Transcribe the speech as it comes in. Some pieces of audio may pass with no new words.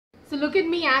So look at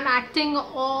me, I'm acting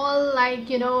all like,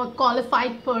 a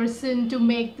qualified person to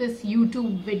make this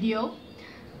YouTube video.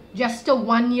 Just a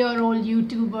 1-year-old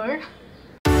YouTuber.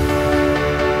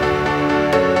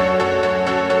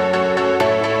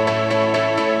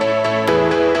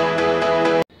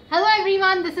 Hello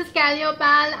everyone, this is Calliope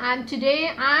and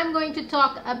today I'm going to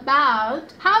talk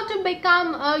about how to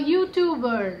become a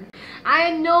YouTuber.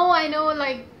 I know,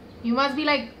 like you must be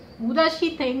like, who does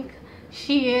she think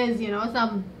she is,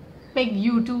 some big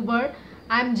YouTuber.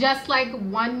 I'm just like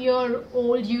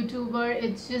 1-year-old YouTuber.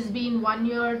 It's just been 1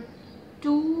 year,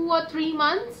 2 or 3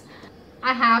 months.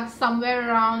 I have somewhere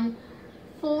around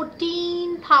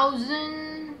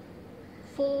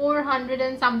 14,400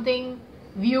 and something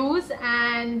views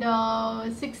and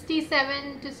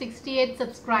 67 to 68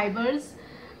 subscribers.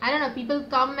 I don't know, people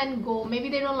come and go, maybe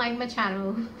they don't like my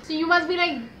channel. So you must be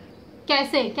like,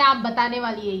 kaise, kya aap batane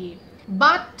wali hai ye?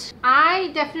 But I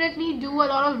definitely do a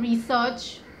lot of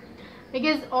research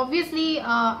because obviously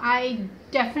I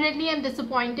definitely am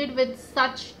disappointed with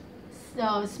such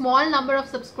small number of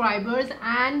subscribers,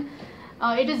 and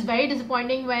it is very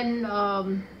disappointing when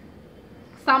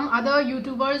some other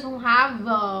YouTubers who have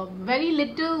very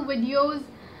little videos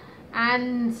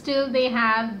and still they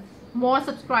have more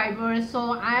subscribers.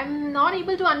 So I'm not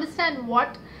able to understand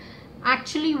what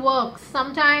actually works.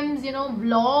 Sometimes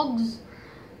vlogs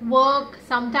work,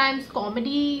 sometimes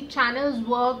comedy channels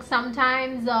work,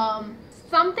 sometimes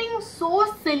something so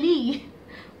silly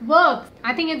works.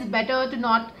 I think it's better to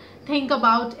not think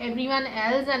about everyone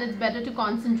else and it's better to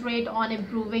concentrate on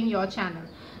improving your channel.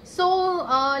 So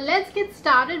let's get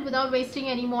started without wasting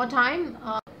any more time.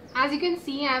 As you can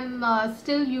see, I'm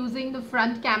still using the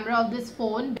front camera of this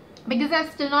phone because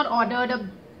I've still not ordered a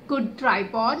good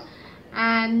tripod,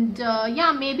 and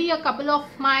yeah, maybe a couple of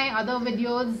my other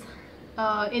videos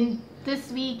in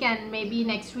this week and maybe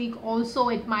next week also,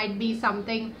 it might be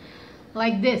something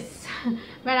like this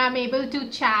where I'm able to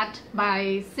chat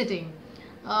by sitting.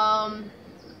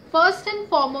 First and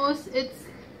foremost,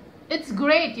 it's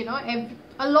great,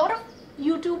 a lot of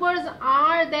YouTubers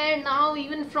are there now,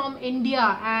 even from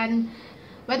India, and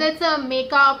whether it's a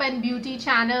makeup and beauty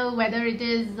channel, whether it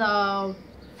is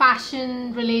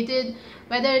fashion related,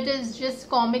 whether it is just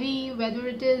comedy, whether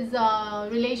it is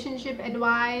relationship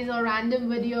advice or random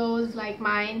videos like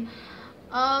mine,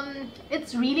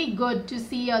 it's really good to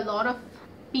see a lot of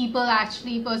people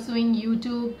actually pursuing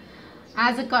YouTube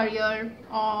as a career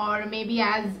or maybe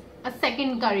as a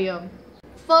second career.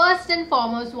 First and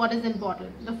foremost, what is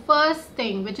important? The first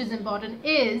thing which is important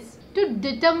is to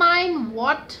determine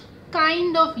what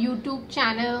kind of YouTube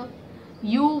channel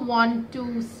you want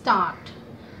to start.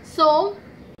 So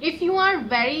if you are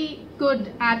very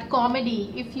good at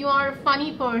comedy, if you are a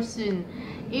funny person,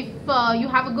 if you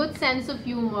have a good sense of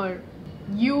humor,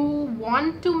 you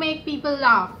want to make people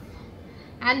laugh,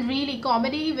 and really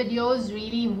comedy videos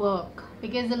really work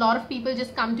because a lot of people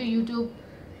just come to YouTube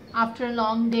after a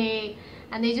long day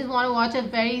and they just want to watch a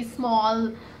very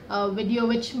small video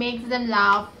which makes them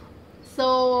laugh.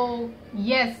 So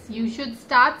yes, you should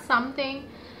start something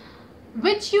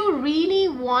which you really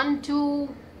want to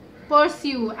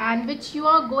pursue and which you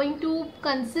are going to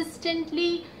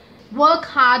consistently work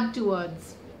hard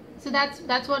towards. So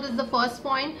that's what is the first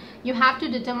point. You have to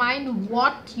determine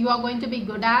what you are going to be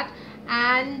good at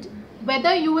and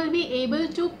whether you will be able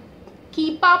to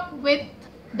keep up with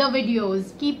the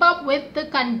videos, keep up with the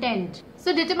content.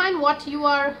 So determine what you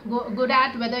are good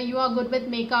at. Whether you are good with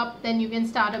makeup, then you can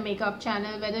start a makeup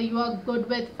channel. Whether you are good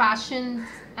with fashions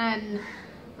and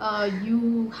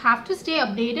you have to stay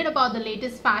updated about the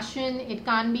latest fashion. It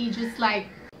can't be just like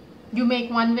you make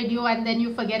one video and then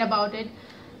you forget about it.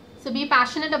 So be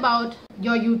passionate about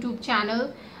your YouTube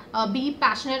channel. Be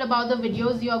passionate about the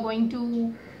videos you are going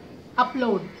to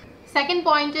upload. Second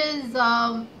point is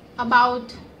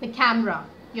about the camera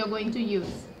you're going to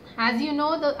use. As you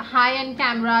know, the high-end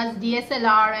cameras,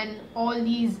 DSLR and all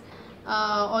these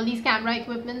camera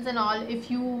equipments and all,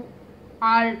 if you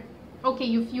are okay,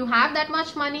 if you have that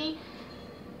much money,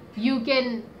 you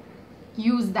can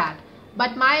use that.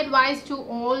 But my advice to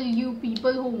all you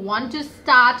people who want to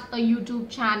start a YouTube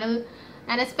channel,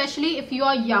 and especially if you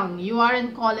are young, you are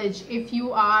in college, if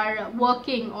you are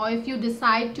working, or if you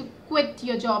decide to quit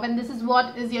your job and this is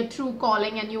what is your true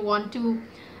calling and you want to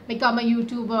become a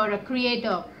YouTuber, a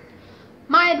creator,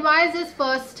 my advice is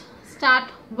first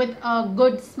start with a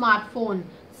good smartphone.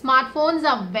 Smartphones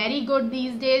are very good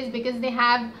these days because they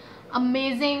have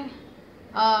amazing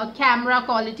camera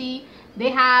quality. They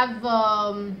have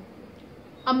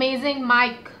amazing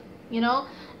mic,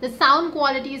 the sound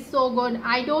quality is so good.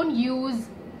 I don't use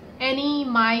any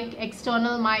mic,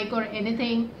 external mic or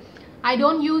anything. I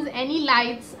don't use any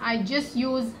lights. I just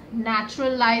use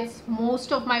natural lights.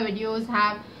 Most of my videos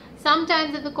have.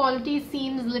 Sometimes if the quality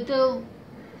seems little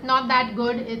not that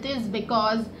good, it is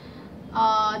because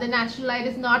the natural light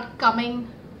is not coming,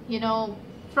 you know,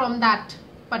 from that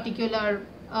particular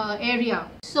area.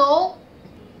 So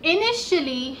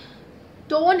initially,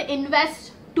 don't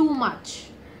invest too much.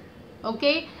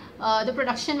 Okay, the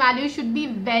production value should be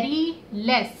very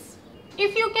less.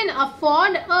 If you can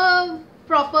afford a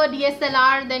proper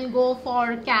DSLR, then go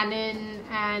for Canon,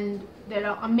 and there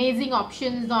are amazing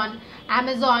options on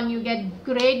Amazon. You get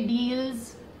great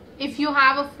deals. If you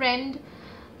have a friend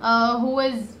who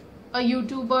is a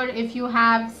YouTuber, if you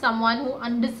have someone who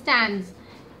understands,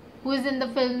 who is in the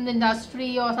film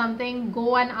industry or something,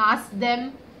 go and ask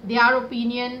them their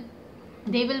opinion.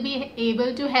 They will be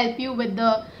able to help you with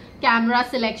the camera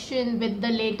selection, with the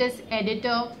latest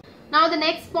editor. Now the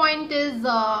next point is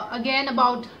again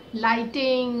about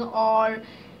lighting or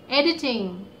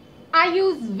editing. I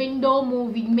use Window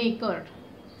Movie Maker.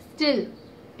 Still,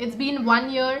 it's been 1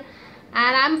 year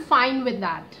and I'm fine with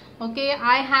that. Okay,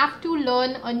 I have to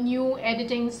learn a new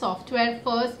editing software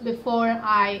first before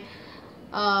I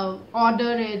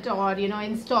order it or, you know,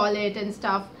 install it and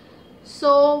stuff.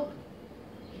 So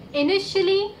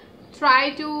initially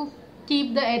try to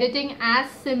keep the editing as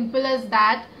simple as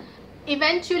that.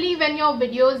 Eventually, when your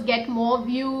videos get more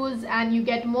views and you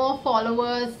get more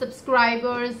followers,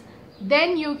 subscribers,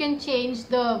 then you can change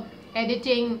the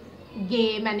editing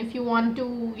game. And if you want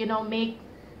to, you know, make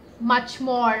much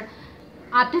more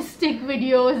artistic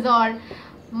videos or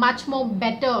much more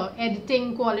better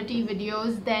editing quality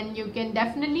videos, then you can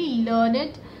definitely learn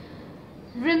it.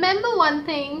 Remember one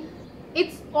thing,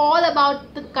 it's all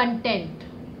about the content.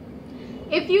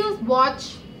 If you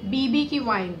watch BB Ki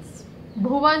Vines,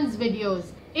 Bhuvan's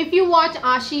videos, if you watch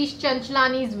Ashish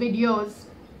Chanchlani's videos,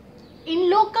 इन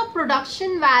लोग का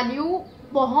production value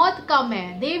बहुत कम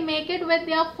है. They make it with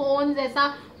their phones, ऐसा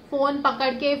phone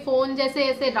पकड़ के phone जैसे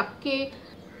ऐसे रख के,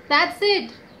 that's it.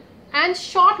 And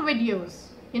short videos,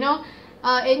 you know,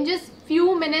 in just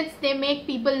few minutes they make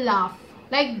people laugh.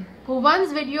 Like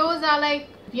Bhuvan's videos are like,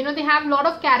 you know, they have a lot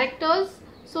of characters,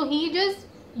 so he just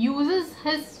uses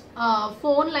his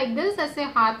phone like this,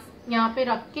 ऐसे हाथ यहाँ पे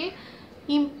रख के,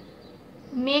 he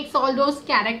makes all those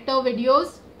character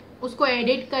videos. उसको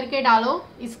edit करके डालो,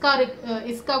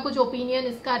 इसका कुछ ओपिनियन,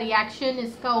 इसका रिएक्शन,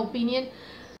 इसका opinion,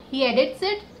 he edits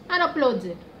it and uploads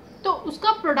it. तो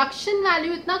उसका प्रोडक्शन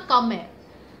वैल्यू इतना कम है.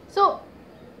 So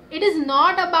it is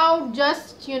not about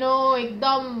just, you know,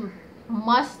 एकदम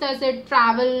मस्त ऐसे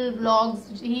ट्रैवल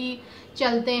व्लॉग्स ही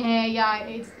चलते हैं या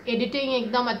एडिटिंग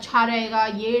एकदम अच्छा रहेगा,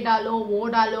 ये डालो वो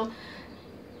डालो.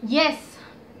 yes,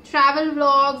 travel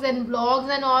vlogs and vlogs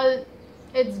and all,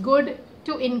 it's good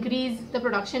to increase the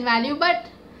production value, but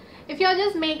if you're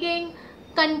just making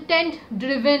content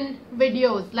driven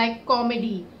videos like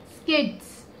comedy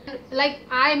skits, like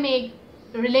I make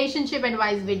relationship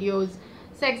advice videos,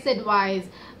 sex advice,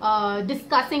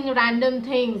 discussing random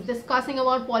things, discussing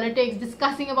about politics,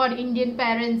 discussing about Indian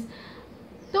parents,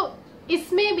 so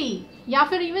isme bhi ya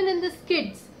fir even in the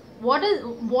skits, what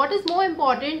is more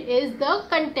important is the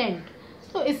content.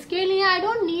 तो इसके लिए I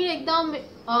don't need एकदम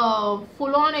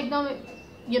full on एकदम,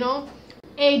 you know,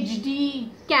 HD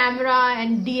camera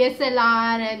and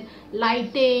DSLR and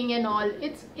lighting and all.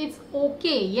 It's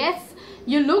okay. Yes,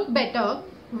 you look better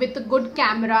with a good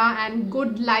camera and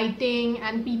good lighting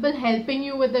and people helping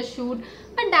you with the shoot,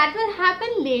 but that will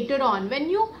happen later on when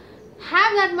you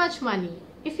have that much money.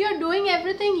 If you're doing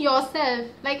everything yourself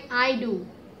like I do,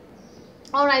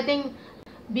 or I think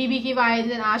BB Ki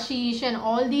Vines and Ashish and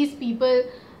all these people,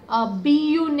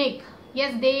 BU Nick,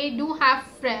 yes, they do have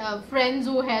friends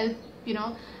who help, you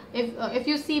know. If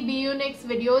you see BU Nick's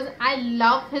videos, I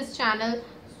love his channel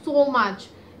so much.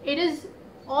 It is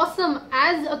awesome.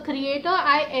 As a creator,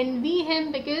 I envy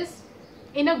him, because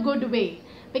in a good way,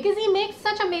 because he makes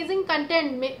such amazing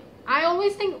content. I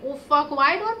always think, oh fuck,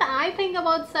 why don't I think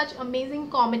about such amazing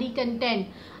comedy content?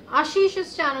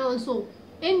 Ashish's channel also,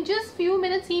 in just few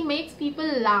minutes he makes people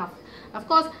laugh. Of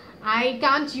course, I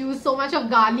can't use so much of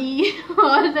gali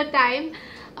all the time.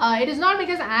 It is not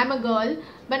because I am a girl,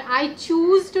 but I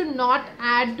choose to not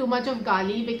add too much of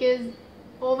gali, because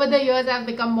over the years I have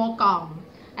become more calm.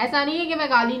 ऐसा नहीं है कि मैं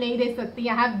गाली नहीं दे सकती.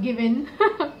 I have given.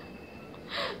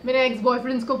 मेरे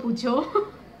ex-boyfriends को पूछो.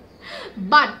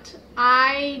 But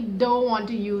I don't want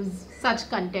to use such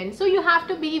content. So you have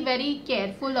to be very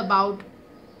careful about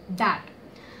that.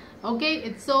 Okay,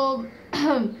 it's so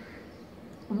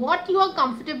what you are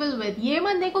comfortable with. ये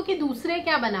मत देखो कि दूसरे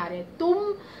क्या बना रहे.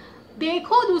 तुम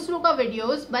देखो दूसरों का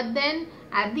videos, but then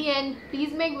at the end,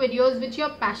 please make videos which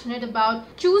you're passionate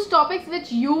about. Choose topics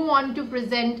which you want to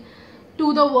present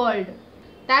to the world.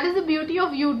 That is the beauty of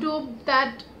YouTube,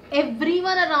 that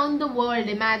everyone around the world,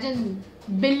 imagine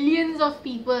billions of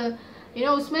people, you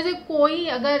know, उसमें से कोई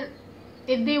अगर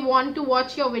if they want to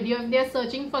watch your video, if they are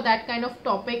searching for that kind of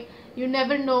topic, you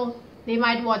never know, they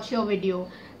might watch your video.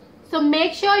 So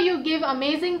make sure you give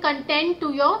amazing content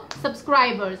to your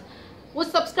subscribers. वो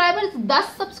subscribers 10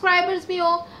 subscribers भी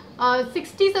हो,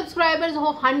 60 subscribers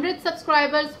हो, 100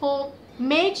 subscribers हो,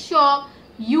 make sure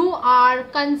you are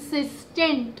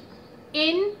consistent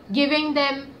in giving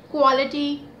them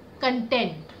quality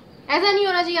content. ऐसा नहीं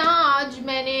होना चाहिए हाँ आज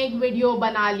मैंने एक वीडियो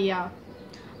बना लिया,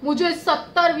 मुझे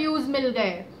 70 views मिल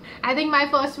गए. I think my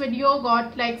first video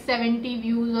got like 70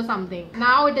 views or something.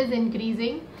 Now it is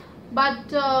increasing,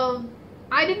 but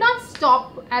I did not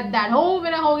stop at that. Oh,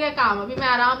 मेरा हो गया काम, अभी मैं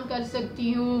आराम कर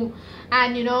सकती हूँ,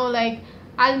 and you know, like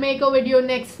I'll make a video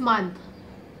next month.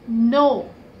 No.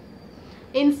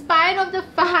 In spite of the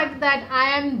fact that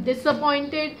I am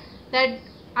disappointed that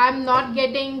I'm not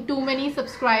getting too many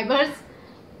subscribers,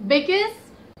 because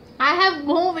I have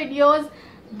more videos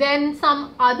than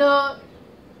some other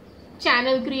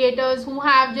channel creators who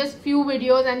have just few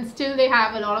videos and still they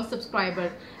have a lot of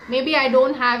subscribers. Maybe I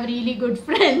don't have really good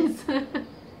friends.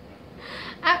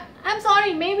 I'm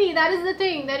sorry, maybe that is the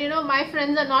thing, that you know, my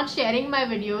friends are not sharing my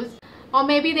videos, or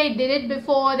maybe they did it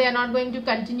before, they are not going to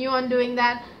continue on doing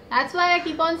that. That's why I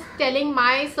keep on telling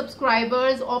my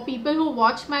subscribers or people who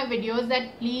watch my videos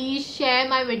that please share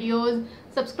my videos,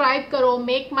 subscribe karo,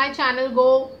 make my channel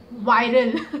go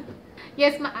viral.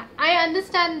 Yes, I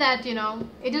understand that, you know,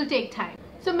 it will take time.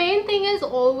 So main thing is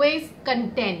always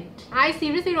content. I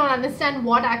seriously don't understand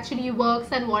what actually works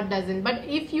and what doesn't. But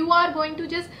if you are going to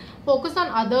just focus on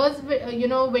others, you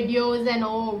know, videos and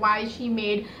oh, why she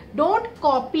made, don't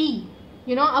copy.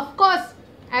 You know, of course,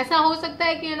 ऐसा हो सकता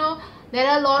है कि, you know, there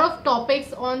are a lot of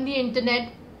topics on the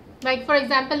internet, like for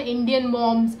example, Indian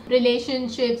moms,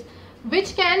 relationships,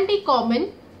 which can be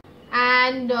common.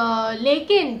 And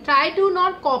लेकिन try to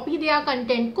not copy their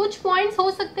content. कुछ points हो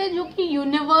सकते हैं जो कि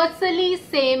universally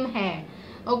same है,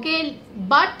 okay,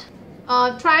 but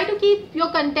try to keep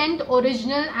your content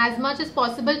original as much as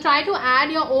possible. Try to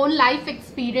add your own life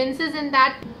experiences in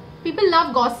that. People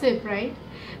love gossip, right?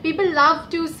 People love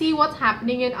to see what's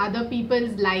happening in other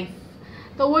people's life.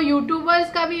 So वो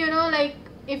YouTubers का भी, you know, like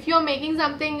if you're making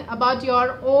something about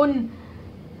your own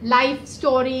life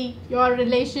story, your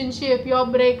relationship, your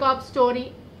breakup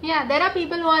story, yeah, there are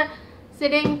people who are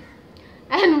sitting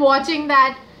and watching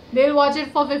that. They'll watch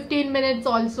it for 15 minutes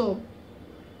also.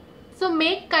 So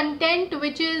make content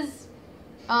which is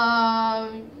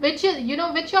you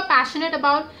know, which you're passionate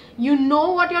about. You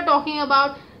know what you're talking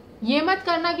about. ये मत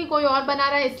करना कि कोई और बना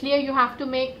रहा है इसलिए you have to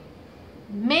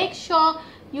make sure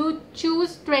you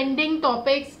choose trending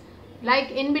topics.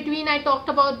 Like in between I talked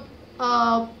about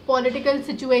political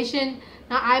situation.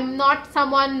 Now I'm not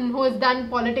someone who has done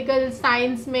political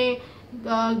science में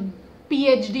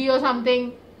PhD or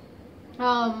something,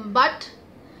 but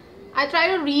I try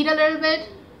to read a little bit,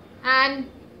 and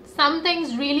some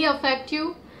things really affect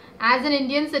you as an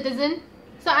Indian citizen.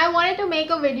 So I wanted to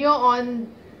make a video on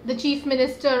the Chief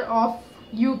Minister of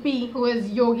UP, who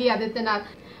is Yogi Adityanath,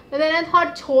 but then I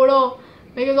thought chodo,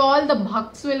 because all the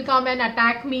bhakts will come and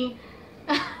attack me.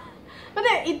 But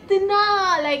then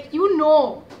itna, like, you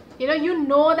know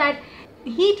that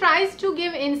he tries to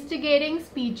give instigating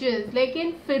speeches,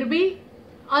 lekin fir bhi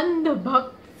andh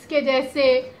bhakts ke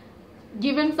jaise,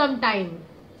 give him some time.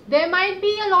 There might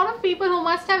be a lot of people who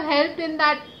must have helped in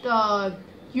that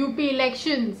UP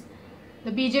elections,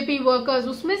 the BJP workers,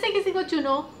 उसमें से किसी को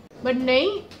चुनो, but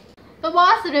नहीं. तो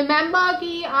boss remember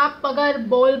कि आप अगर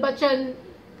बोल बचन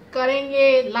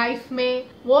करेंगे लाइफ में,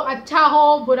 वो अच्छा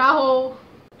हो बुरा हो,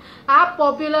 आप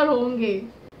पॉपुलर होंगे.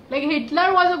 Like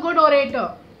Hitler was a good orator,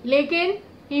 लेकिन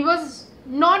he was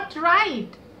not right.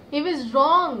 He was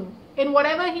wrong in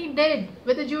whatever he did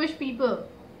with the Jewish people.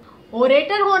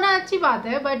 Orator होना अच्छी बात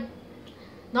है, but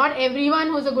not everyone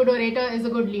who's a good orator is a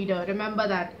good leader. Remember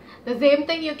that. The same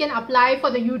thing you can apply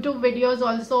for the YouTube videos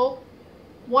also.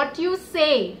 What you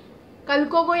say, कल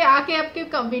को कोई आके आपके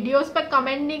videos पर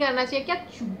कमेंट नहीं करना चाहिए क्या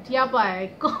चूतिया पा है,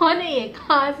 कौन है ये,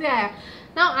 कहाँ से आया.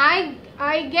 Now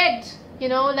I get, you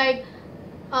know, like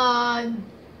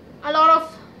a lot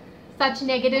of such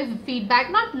negative feedback,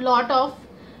 not lot of,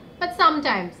 but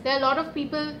sometimes there are a lot of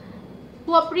people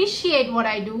who appreciate what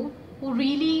I do, who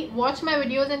really watch my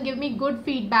videos and give me good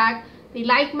feedback. They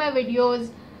like my videos.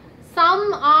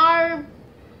 Some are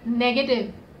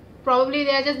negative. Probably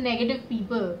they are just negative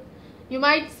people. You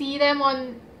might see them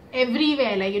on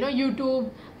everywhere, like YouTube,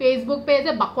 Facebook पे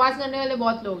ऐसे बकवास करने वाले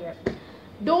बहुत लोग हैं.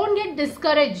 Don't get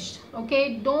discouraged,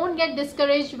 okay? Don't get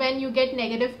discouraged when you get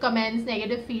negative comments,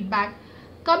 negative feedback.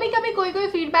 कभी कभी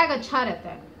कोई feedback अच्छा रहता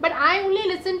है, but I only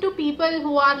listen to people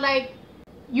who are like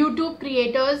YouTube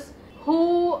creators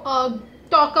who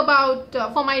talk about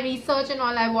for my research and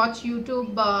all. I watch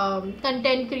YouTube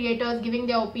content creators giving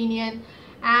their opinion,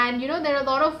 and there are a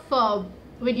lot of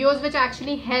videos which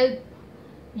actually help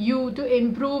you to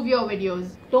improve your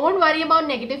videos. Don't worry about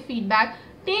negative feedback.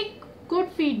 Take good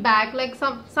feedback. Like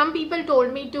some people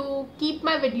told me to keep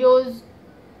my videos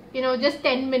just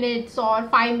 10 minutes or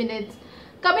 5 minutes.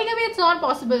 Kabhi it's not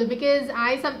possible, because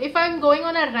if I'm going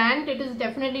on a rant, it is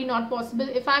definitely not possible.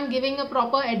 If I'm giving a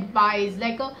proper advice,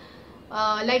 like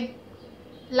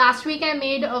last week I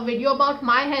made a video about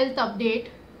my health update,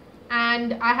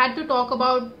 and I had to talk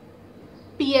about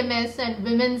PMS and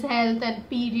women's health and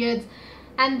periods,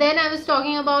 and then I was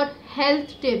talking about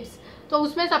health tips. तो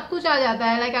उसमें सब कुछ आ जाता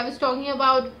है. Like I was talking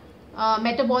about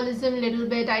metabolism little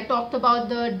bit. I talked about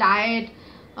the diet,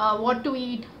 what to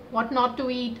eat, what not to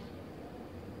eat.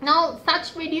 Now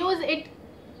such videos,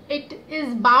 it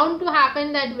is bound to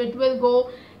happen that it will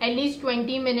go at least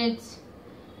 20 minutes,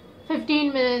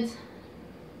 15 minutes.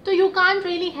 So you can't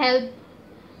really help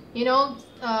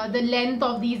the length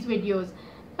of these videos.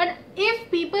 But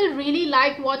if people really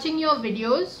like watching your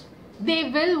videos, they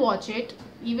will watch it,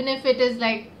 even if it is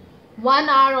like 1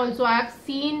 hour also. I have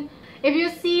seen, if you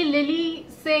see Lilly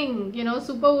Singh,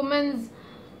 Superwoman's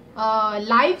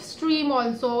live stream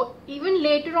also, even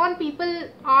later on people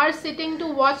are sitting to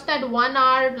watch that 1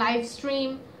 hour live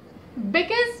stream,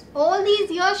 because all these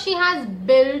years she has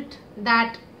built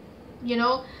that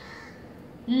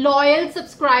loyal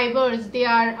subscribers. They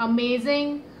are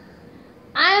amazing.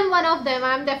 I am one of them.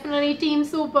 I'm definitely Team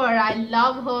Super. I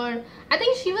love her. I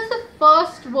think she was the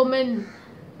first woman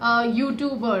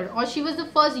YouTuber, or she was the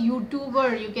first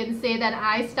YouTuber, you can say, that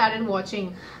I started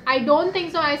watching. I don't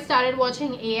think so I started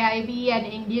watching AIB and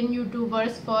Indian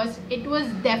YouTubers first. It was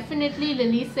definitely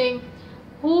Lilly Singh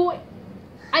who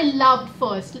I loved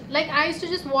first. Like I used to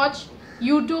just watch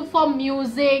YouTube for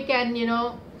music and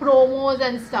promos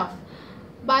and stuff.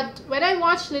 But when I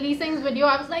watched Lilly Singh's video,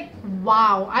 I was like,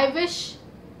 wow, I wish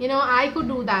I could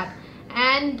do that.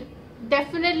 And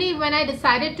definitely when I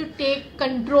decided to take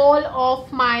control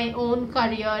of my own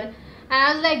career, and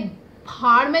I was like,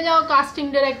 bhaad mein jao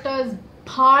casting directors,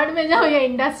 bhaad mein jao ye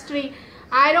industry.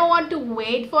 I don't want to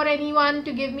wait for anyone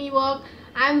to give me work.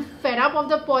 I'm fed up of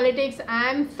the politics.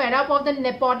 I'm fed up of the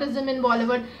nepotism in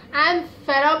Bollywood. I'm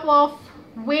fed up of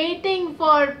waiting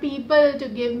for people to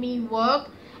give me work.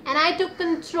 And I took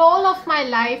control of my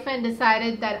life and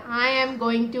decided that I am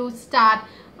going to start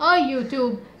a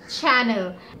YouTube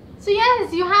channel. So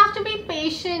yes, you have to be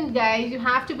patient, guys. You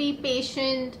have to be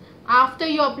patient. After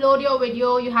you upload your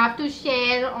video, you have to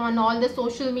share on all the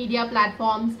social media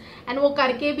platforms. And वो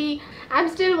करके भी, I'm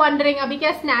still wondering, अभी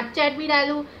क्या Snapchat भी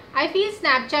डालूं? I feel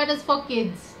Snapchat is for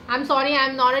kids. I'm sorry,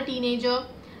 I'm not a teenager.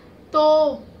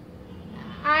 So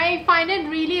I find it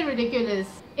really ridiculous.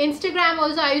 Instagram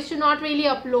also, I used to not really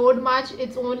upload much.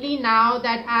 It's only now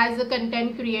that as a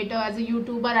content creator, as a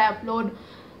YouTuber, I upload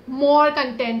more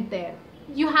content there.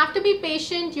 You have to be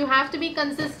patient. You have to be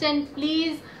consistent.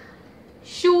 Please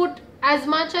shoot as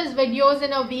much as videos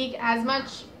in a week, as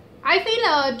much. I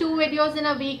feel 2 videos in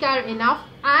a week are enough.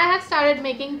 I have started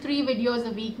making 3 videos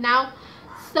a week now.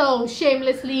 So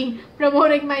shamelessly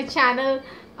promoting my channel.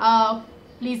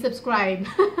 Please subscribe.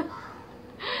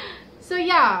 So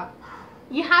yeah,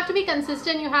 you have to be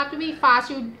consistent. You have to be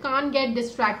fast. You can't get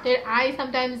distracted. I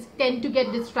sometimes tend to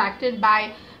get distracted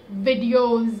by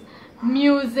videos,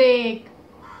 music.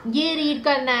 ये read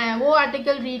करना है, वो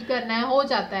article read करना है, हो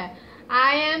जाता है.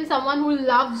 I am someone who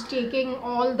loves taking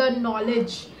all the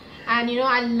knowledge, and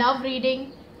I love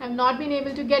reading. I've not been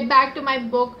able to get back to my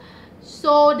book.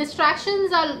 So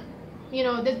distractions are,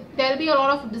 there'll be a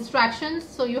lot of distractions.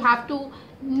 So you have to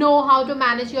know how to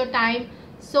manage your time.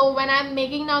 So when I'm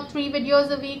making now 3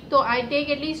 videos a week, so I take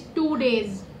at least 2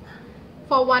 days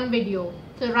for 1 video.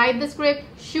 So write the script,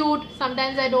 shoot.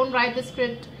 Sometimes I don't write the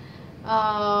script.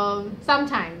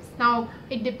 Sometimes. Now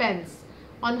it depends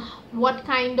on what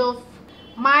kind of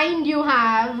mind you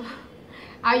have.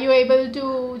 Are you able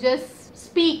to just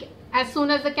speak as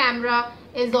soon as the camera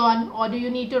is on, or do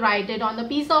you need to write it on the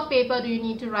piece of paper? Do you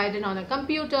need to write it on a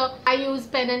computer? I use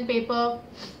pen and paper.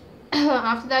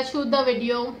 After that, shoot the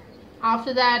video.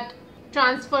 After that,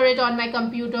 transfer it on my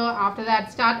computer. After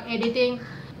that, start editing.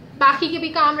 बाकी के भी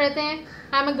काम रहते हैं.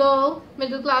 I'm a girl,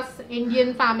 middle class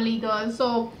Indian family girl.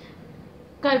 So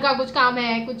घर का कुछ काम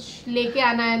है, कुछ लेके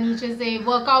आना है नीचे से,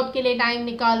 वर्कआउट के लिए टाइम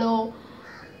निकालो,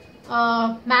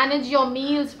 manage your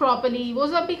meals properly, वो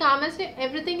सब भी काम है.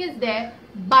 Everything is there,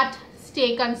 but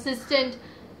stay consistent.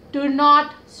 Do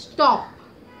not stop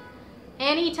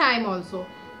anytime. Also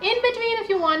in between, if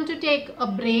you want to take a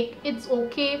break, it's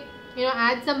okay, you know,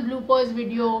 add some bloopers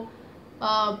video,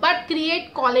 but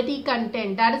create quality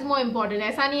content. That is more important.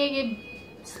 ऐसा नहीं है कि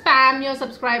spam your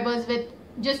subscribers with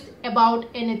just about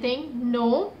anything.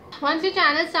 No, once your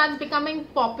channel starts becoming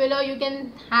popular, you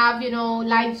can have, you know,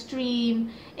 live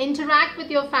stream, interact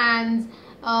with your fans,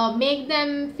 make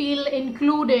them feel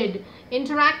included,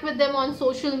 interact with them on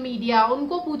social media.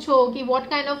 उनको पूछो कि what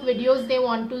kind of videos they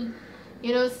want to,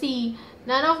 you know, see.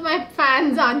 None of my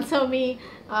fans answer me.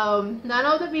 None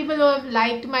of the people who have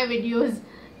liked my videos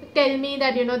tell me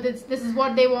that, you know, this is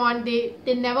what they want.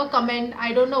 They never comment.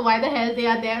 I don't know why the hell they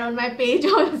are there on my page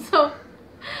also.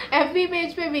 FB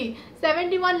page पे भी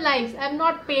 71 likes. I'm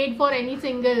not paid for any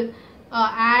single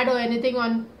ad or anything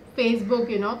on Facebook,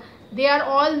 you know. They have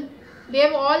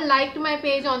all liked my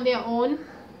page on their own.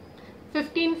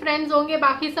 15 friends होंगे,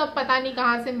 बाकी सब पता नहीं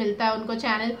कहाँ से मिलता है उनको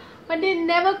channel, but they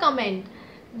never comment.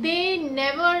 They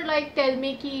never like tell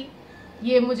me कि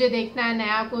ये मुझे देखना है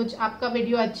नया कुछ, आपका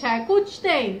वीडियो अच्छा है, कुछ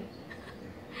नहीं.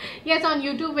 Yes, on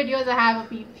YouTube videos I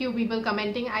have a few people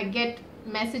commenting. I get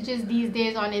messages these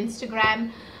days on Instagram.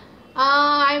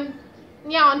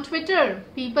 On Twitter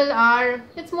people are,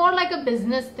 it's more like a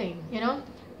business thing, you know.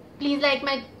 Please like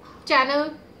my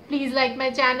channel, please like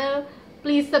my channel,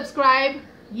 please subscribe,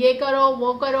 ये करो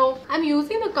वो करो. I'm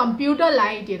using the computer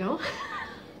light, you know.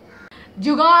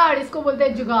 जुगाड़ इसको बोलते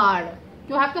हैं, जुगाड़.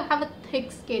 You have to have a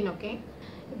thick skin, okay?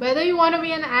 Whether you want to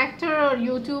be an actor or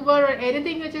YouTuber or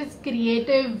anything which is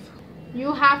creative,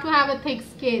 you have to have a thick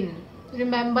skin.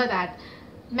 Remember that.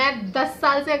 मैं 10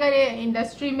 साल से अगर ये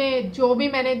industry में जो भी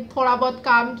मैंने थोड़ा बहुत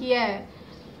काम किया है,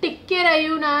 टिक के रही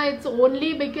हूँ ना, it's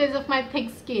only because of my thick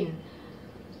skin.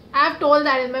 I've told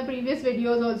that in my previous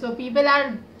videos also. People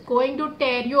are going to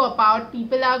tear you apart.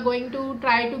 People are going to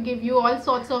try to give you all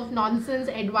sorts of nonsense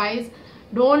advice.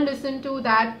 Don't listen to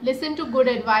that. Listen to good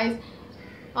advice.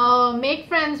 Make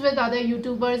friends with other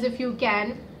YouTubers if you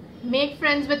can. Make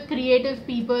friends with creative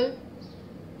people.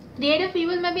 Creative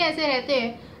people में भी ऐसे रहते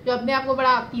हैं जो अपने आप को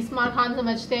बड़ा तीसमार खान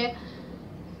समझते हैं.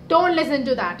 Don't listen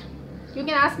to that. You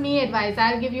can ask me advice.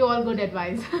 I'll give you all good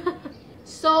advice.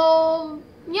 So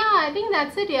yeah, I think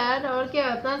that's it यार. और क्या,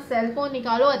 अपना सेल फोन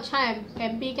निकालो, अच्छा है.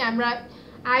 MP camera.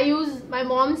 I use my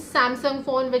mom's Samsung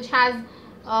phone which has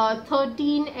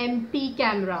 13 MP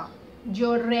camera,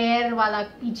 जो rare वाला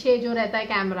पीछे जो रहता है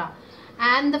camera.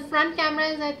 And the front camera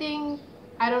is, I think,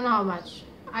 I don't know how much.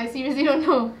 I seriously don't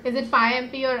know. Is it 5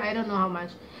 MP or I don't know how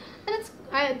much.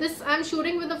 And I'm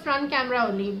shooting with the front camera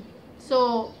only,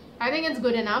 so I think it's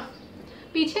good enough.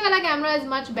 पीछे वाला camera is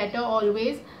much better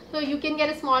always. So you can get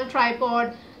a small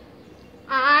tripod.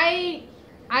 I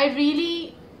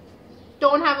really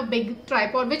don't have a big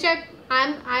tripod, which I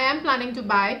am planning to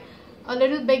buy a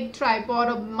little big tripod,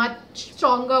 a much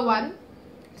stronger one.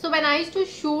 So when I used to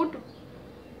shoot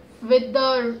with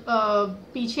the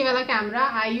पीछे वाला camera,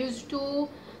 I used to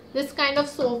this kind of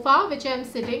sofa which I am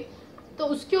sitting. तो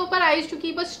उसके ऊपर I used to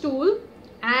keep a stool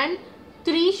and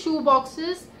 3 shoe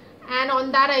boxes, and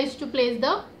on that I used to place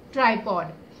the tripod.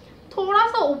 थोड़ा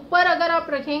सा ऊपर अगर आप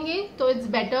रखेंगे तो इट्स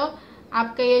बेटर.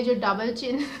 आपका ये जो डबल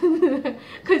चिन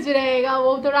कुछ रहेगा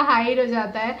वो थोड़ा हाइड हो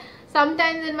जाता है.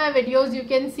 Sometimes in my videos you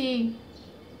can see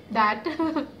that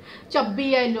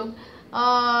चब्बी I look.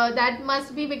 That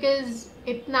must be because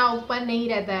इतना ऊपर नहीं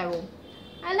रहता है वो.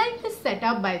 I like this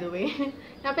setup by the way.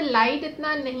 यहाँ पे लाइट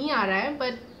इतना नहीं आ रहा है,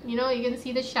 but you know you can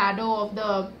see the shadow of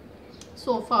the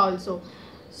sofa also.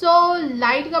 So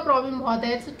light का problem बहुत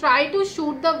है. So try to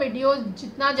shoot the videos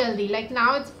जितना जल्दी. Like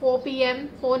now it's 4 PM,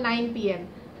 9 PM.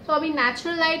 So अभी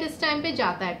natural light इस time पे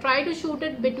जाता है. Try to shoot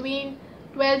it between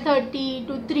 12:30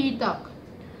 to 3 तक.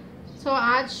 So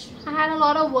आज I had a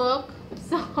lot of work.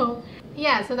 So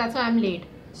yeah, so that's why I'm late.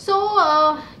 So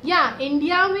yeah,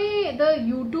 India में the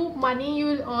YouTube money you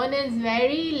will earn is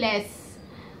very less.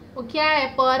 वो क्या है,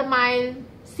 per mile,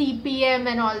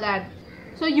 CPM and all that.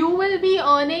 So you will be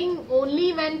earning only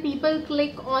when people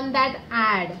click on that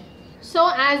ad. So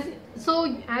as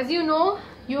you know,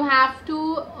 you have to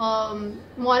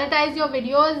monetize your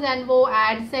videos, and वो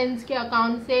AdSense के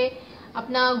account से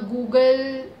अपना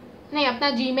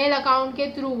अपना Gmail account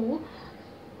के through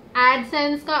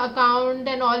AdSense का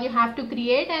account and all you have to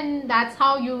create, and that's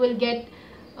how you will get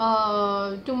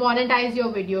to monetize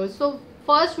your videos. So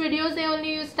first videos they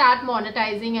only you start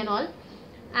monetizing and all,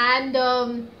 and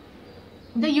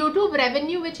the YouTube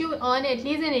revenue which you earn, at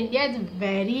least in India, is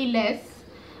very less.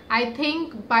 I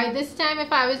think by this time,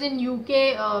 if I was in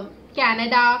UK,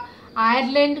 Canada,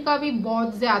 Ireland का भी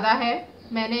बहुत ज़्यादा है,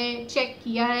 मैंने check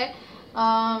किया है,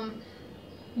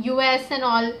 US and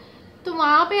all, तो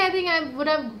वहाँ पे I think I would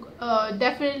have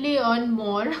definitely earn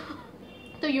more.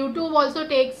 So YouTube also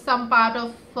takes some part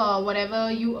of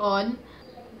whatever you earn.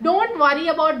 Don't worry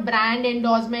about brand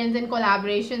endorsements and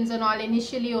collaborations and all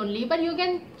initially only, but you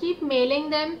can keep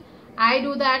mailing them. I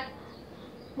do that.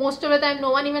 Most of the time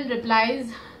no one even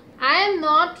replies. I am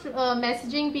not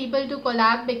messaging people to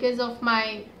collab because of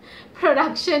my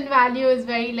production value is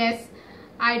very less.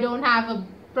 I don't have a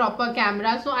proper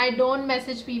camera, so I don't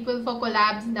message people for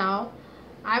collabs now.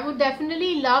 I would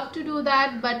definitely love to do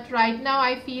that, but right now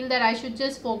I feel that I should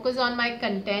just focus on my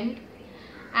content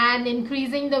and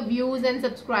increasing the views and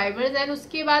subscribers, and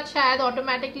uske baad shayad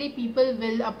automatically people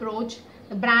will approach,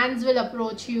 the brands will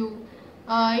approach you.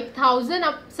 1000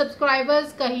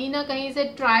 subscribers कहीं ना कहीं से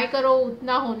try करो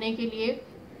उतना होने के लिए,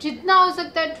 जितना हो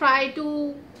सकता है. Try to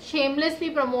shamelessly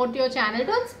promote your channel.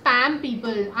 Don't spam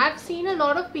people. I've seen a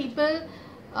lot of people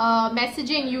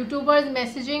messaging, YouTubers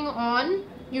messaging on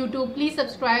YouTube, please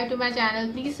subscribe to my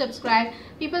channel, please subscribe.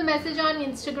 People message on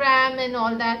Instagram and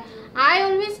all that. I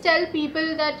always tell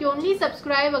people that you only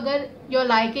subscribe अगर you're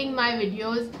liking my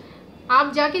videos.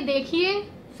 आप जाके देखिए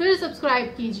फिर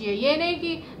subscribe कीजिए, ये नहीं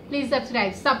कि please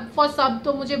subscribe. सब फॉर सब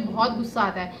तो मुझे बहुत गुस्सा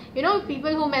आता है. You know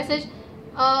people who message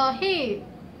हे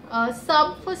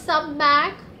सब फॉर सब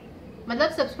बैक,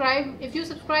 मतलब subscribe, if you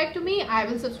subscribe to me I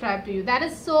will subscribe to you. That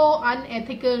is so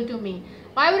unethical to me.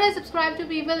 Why would I subscribe to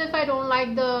people if I don't like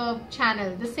the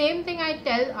channel? The same thing I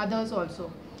tell others also.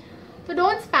 So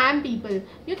don't spam people.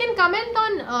 You can comment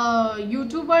on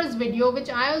YouTubers video,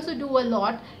 which I also do a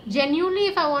lot. Genuinely,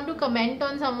 if I want to comment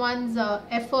on someone's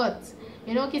efforts,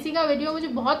 you know, किसी का video मुझे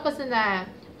बहुत पसंद आया है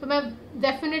तो मैं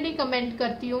definitely comment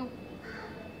करती हूँ.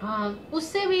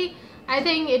 उससे भी I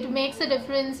think it makes a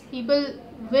difference. People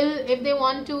will, if they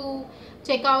want to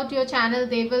check out your channel,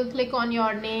 they will click on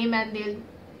your name and they'll,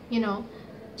 you know,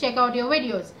 check out your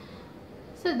videos.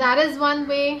 So that is one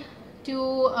way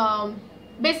to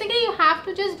basically you have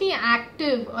to just be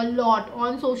active a lot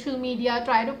on social media.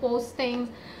 Try to post things,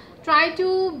 try to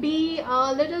be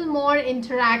a little more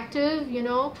interactive. You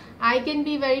know, I can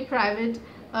be very private.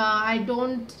 I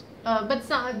don't but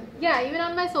yeah, even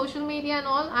on my social media and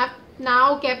all, I've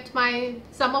now kept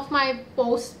some of my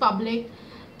posts public.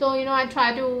 So you know, I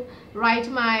try to write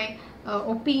my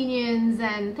opinions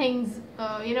and things,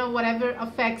 you know, whatever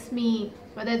affects me,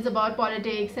 whether it's about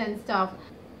politics and stuff.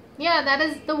 Yeah, that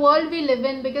is the world we live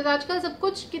in, because आजकल सब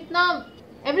कुछ कितना,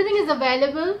 everything is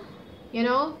available, you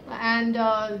know, and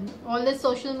all this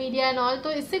social media and all,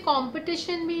 तो इससे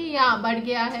competition भी बढ़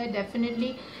गया है.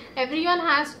 Definitely everyone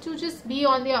has to just be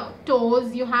on their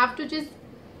toes. You have to just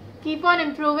keep on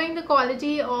improving the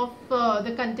quality of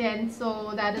the content.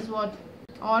 So that is what,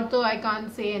 although I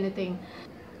can't say anything.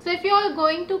 So if you are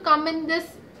going to come in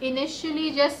this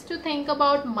initially just to think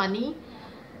about money,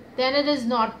 then it is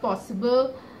not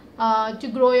possible to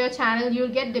grow your channel.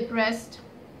 You'll get depressed,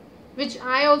 which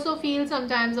I also feel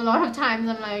sometimes. A lot of times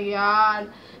I'm like, yaar,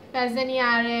 paise nahi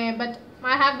aa rahe. But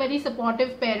I have very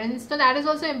supportive parents, so that is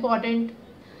also important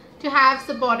to have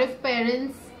supportive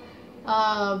parents,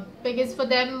 because for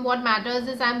them what matters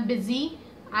is I'm busy,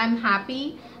 I'm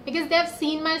happy, because they have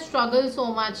seen my struggle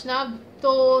so much now.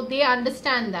 So they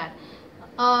understand that.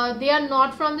 They are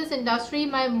not from this industry.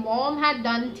 My mom had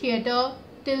done theatre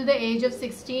till the age of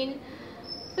 16.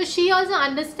 So she also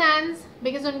understands,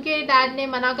 because उनके dad ने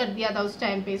मना कर दिया था उस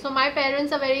time पे. So my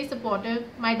parents are very supportive.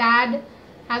 My dad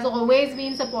has always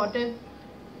been supportive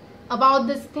about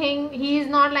this thing. He is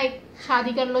not like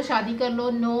शादी कर लो, शादी कर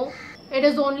लो. No, it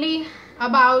is only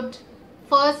about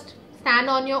first stand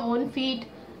on your own feet,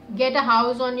 get a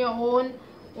house on your own,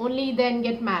 only then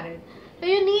get married. So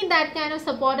you need that kind of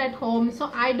support at home. So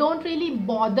I don't really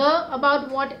bother about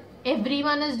what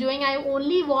everyone is doing. I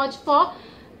only watch for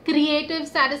creative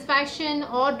satisfaction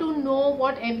or to know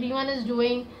what everyone is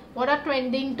doing, what are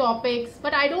trending topics.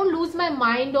 But I don't lose my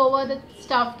mind over the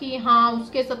stuff ki haan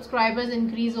uske subscribers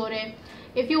increase ho rahe.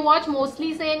 If you watch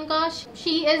Mostly Sane ka,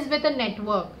 she is with a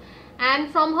network,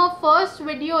 and from her first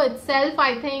video itself,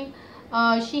 I think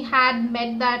she had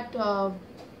met that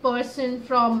person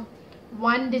from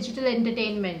One Digital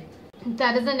Entertainment.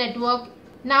 That is a network.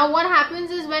 Now what happens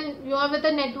is, when you are with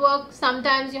a network,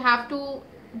 sometimes you have to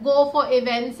go for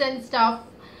events and stuff.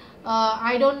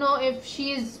 I don't know if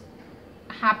she is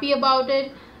happy about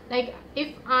it. Like,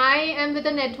 if I am with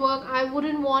a network, I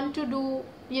wouldn't want to do,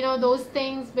 you know, those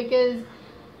things, because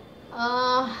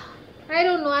I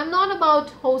don't know, I'm not about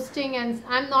hosting, and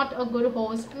I'm not a good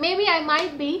host. Maybe I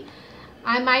might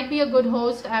be a good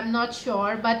host, I'm not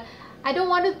sure, but I don't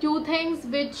want to do things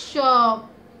which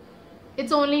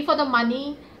it's only for the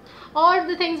money or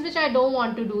the things which I don't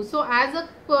want to do. So as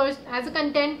a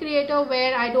content creator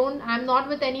where I'm not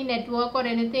with any network or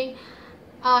anything,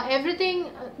 everything,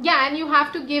 yeah, and you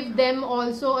have to give them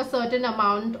also a certain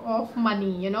amount of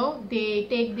money, you know, they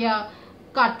take their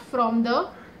cut from the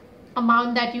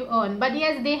amount that you earn. But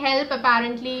yes, they help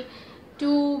apparently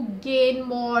to gain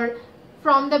more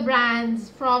from the brands,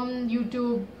 from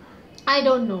YouTube. I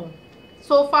don't know.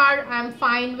 So far I'm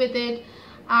fine with it.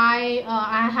 I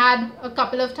had a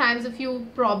couple of times a few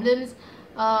problems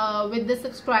with the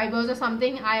subscribers or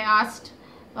something. I asked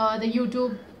the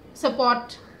YouTube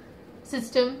support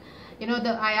system, you know,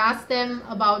 I asked them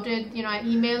about it, you know, I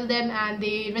emailed them and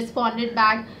they responded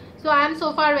back. So I am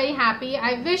so far very happy.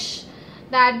 I wish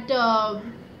that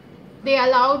they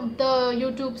allowed the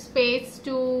YouTube space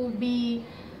to be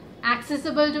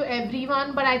accessible to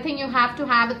everyone, but I think you have to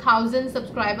have 1,000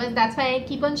 subscribers. That's why I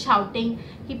keep on shouting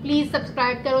ki please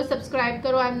subscribe karo, subscribe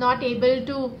karo. I'm not able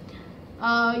to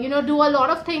you know, do a lot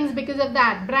of things because of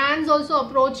that. Brands also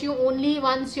approach you only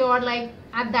once you're like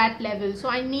at that level, so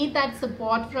I need that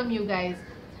support from you guys.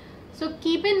 So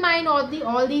keep in mind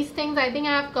all these things. I think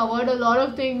I have covered a lot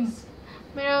of things.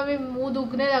 Mera bhi muh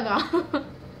dukhne laga.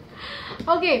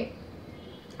 Okay,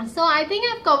 so I think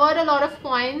I've covered a lot of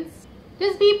points.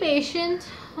 Just be patient.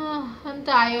 I'm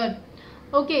tired.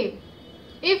 Okay,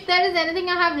 if there is anything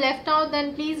I have left out,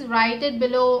 then please write it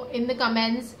below in the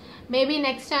comments. Maybe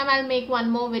next time I'll make one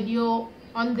more video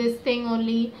on this thing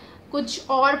only. कुछ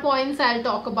और points I'll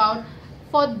talk about.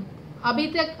 For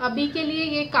अभी के लिए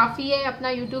ये काफ़ी है. अपना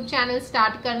YouTube channel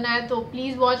start करना है, तो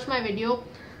please watch my video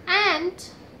and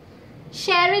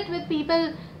share it with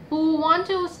people who want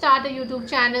to start a YouTube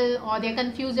channel or they're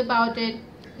confused about it.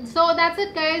 So that's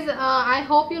it, guys. I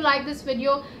hope you like this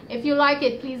video. If you like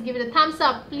it, please give it a thumbs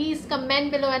up. Please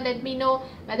comment below and let me know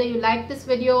whether you like this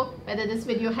video, whether this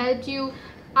video helped you.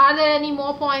 Are there any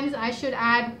more points I should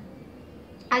add?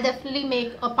 I'll definitely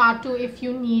make a part 2 if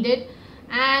you need it.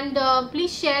 And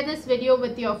please share this video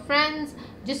with your friends.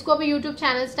 जिसको भी YouTube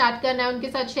channel start करना है उनके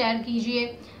साथ share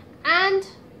कीजिए. And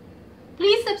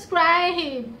please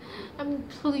subscribe.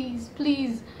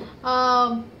 Please.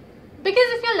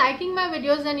 Because if you're liking my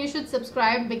videos, then you should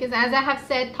subscribe. Because as I have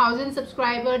said, 1,000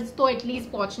 subscribers तो at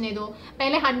least पहुँचने दो.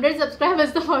 पहले 100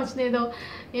 subscribers तो पहुँचने दो.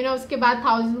 You know, उसके बाद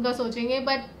 1,000 का सोचेंगे.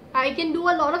 But I can do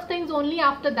a lot of things only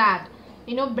after that.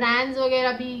 You know, brands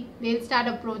वगैरह भी they'll start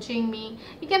approaching me.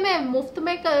 ठीक है, मैं मुफ्त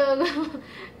में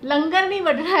लंगर नहीं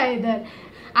बढ़ रहा है इधर.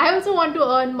 I also want to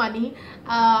earn money.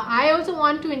 I also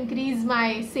want to increase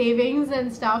my savings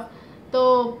and stuff. तो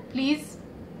please,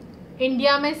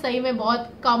 इंडिया में सही में बहुत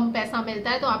कम पैसा मिलता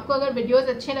है. तो आपको अगर वीडियोस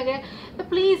अच्छे लगे तो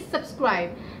please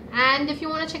subscribe. And if you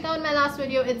want to check out my last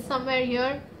video, it's somewhere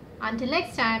here. Until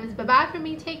next time, it's bye bye from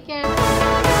me. Take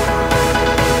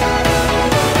care.